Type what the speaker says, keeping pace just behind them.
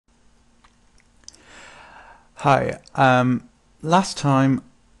Hi, last time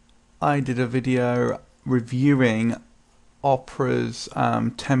I did a video reviewing Opera's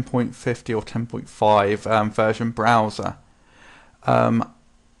 10.50 or 10.5 version browser.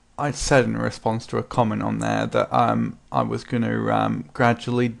 I said in response to a comment on there that I was going to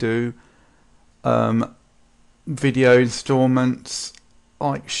gradually do video installments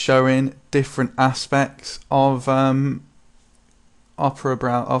like showing different aspects of the Opera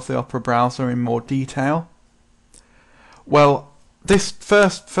browser in more detail. Well, this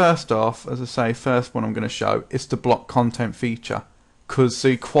first off, as I say, first one I'm going to show is the block content feature, because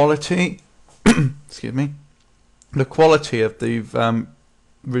the quality, excuse me, the quality of the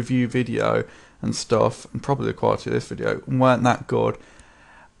review video and stuff, and probably the quality of this video, weren't that good.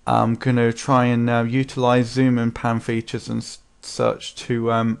 I'm going to try and utilize zoom and pan features and such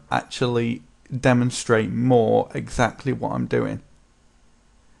to actually demonstrate more exactly what I'm doing.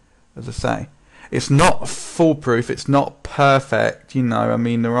 As I say, it's not foolproof, it's not perfect, you know. I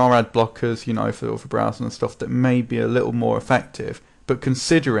mean, there are ad blockers, you know, for browsing and stuff that may be a little more effective, but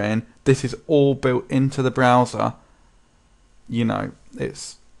considering this is all built into the browser, you know,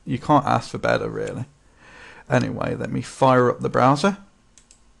 you can't ask for better, really. Anyway, let me fire up the browser.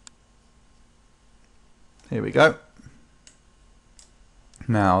 Here we go.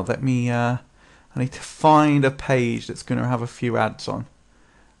 Now, let me, I need to find a page that's going to have a few ads on.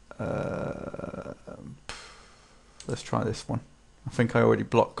 Let's try this one. I think I already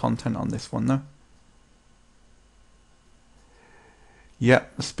blocked content on this one though.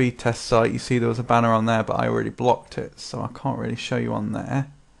 Yep, the speed test site. You see there was a banner on there, but I already blocked it, so I can't really show you on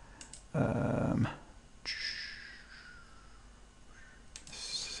there.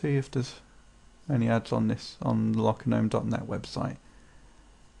 See if there's any ads on this on the lockergnome.net website.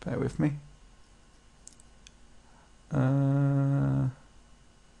 Bear with me.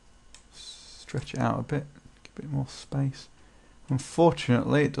 Stretch it out a bit, give a bit more space.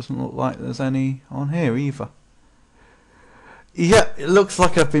 Unfortunately, it doesn't look like there's any on here either. Yeah, it looks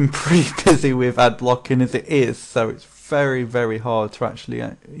like I've been pretty busy with ad blocking as it is, so it's very, very hard to actually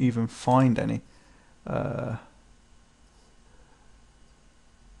even find any. And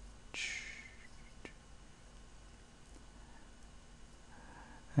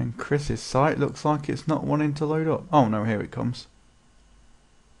Chris's site looks like it's not wanting to load up. Oh no, here it comes.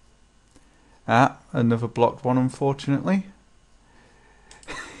 Another blocked one, unfortunately.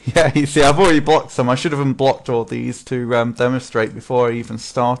 Yeah, you see, I've already blocked some. I should have unblocked all these to demonstrate before I even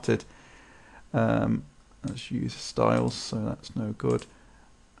started. Let's use styles, so that's no good.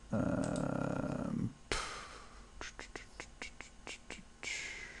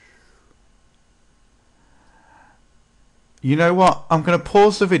 You know what? I'm going to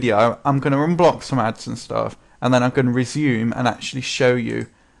pause the video. I'm going to unblock some ads and stuff, and then I'm going to resume and actually show you.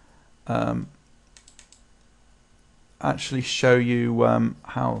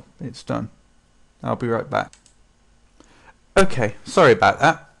 How it's done. I'll be right back. Okay, sorry about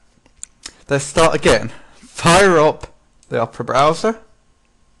that. Let's start again. Fire up the Opera browser.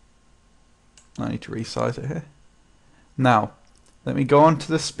 I need to resize it here. Now, let me go on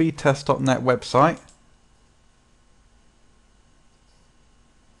to the speedtest.net website.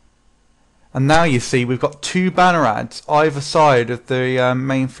 And now you see we've got two banner ads either side of the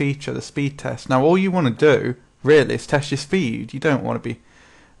main feature, the speed test. Now all you want to do really is test your speed. You don't want to be,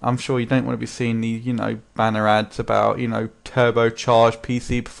 I'm sure you don't want to be seeing these, you know, banner ads about, you know, turbocharged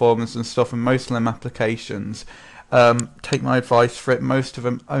PC performance and stuff. And most of them applications, take my advice for it, most of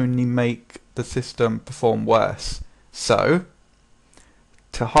them only make the system perform worse. So,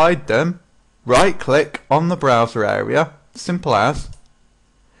 to hide them, right click on the browser area, simple as,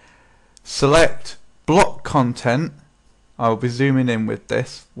 select block content. I will be zooming in with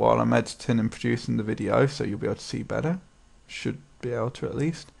this while I'm editing and producing the video, so you'll be able to see better. Should be able to at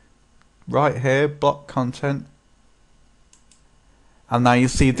least. Right here, block content. And now you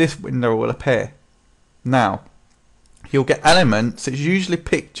see this window will appear. Now, you'll get elements. It's usually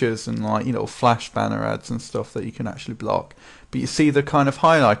pictures and, like, you know, flash banner ads and stuff that you can actually block. But you see the kind of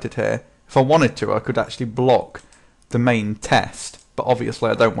highlighted here. If I wanted to, I could actually block the main test. But obviously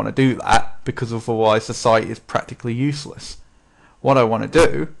I don't want to do that, because otherwise the site is practically useless. What I want to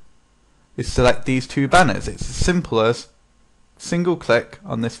do is select these two banners. It's as simple as single click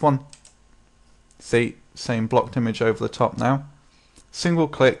on this one. See, same blocked image over the top now. Single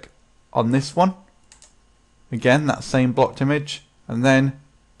click on this one. Again, that same blocked image. And then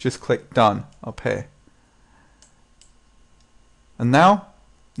just click done up here. And now,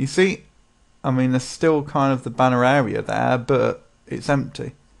 you see, I mean, there's still kind of the banner area there, but it's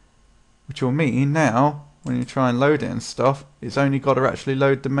empty, which will mean now when you try and load it and stuff, it's only got to actually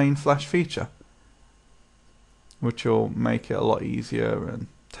load the main flash feature. which will make it a lot easier and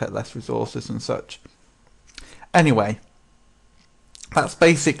take less resources and such. Anyway, that's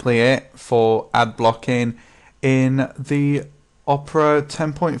basically it for ad blocking in the Opera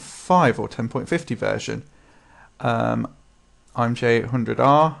 10.5 or 10.50 version. I'm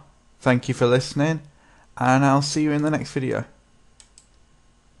J800R. Thank you for listening, and I'll see you in the next video.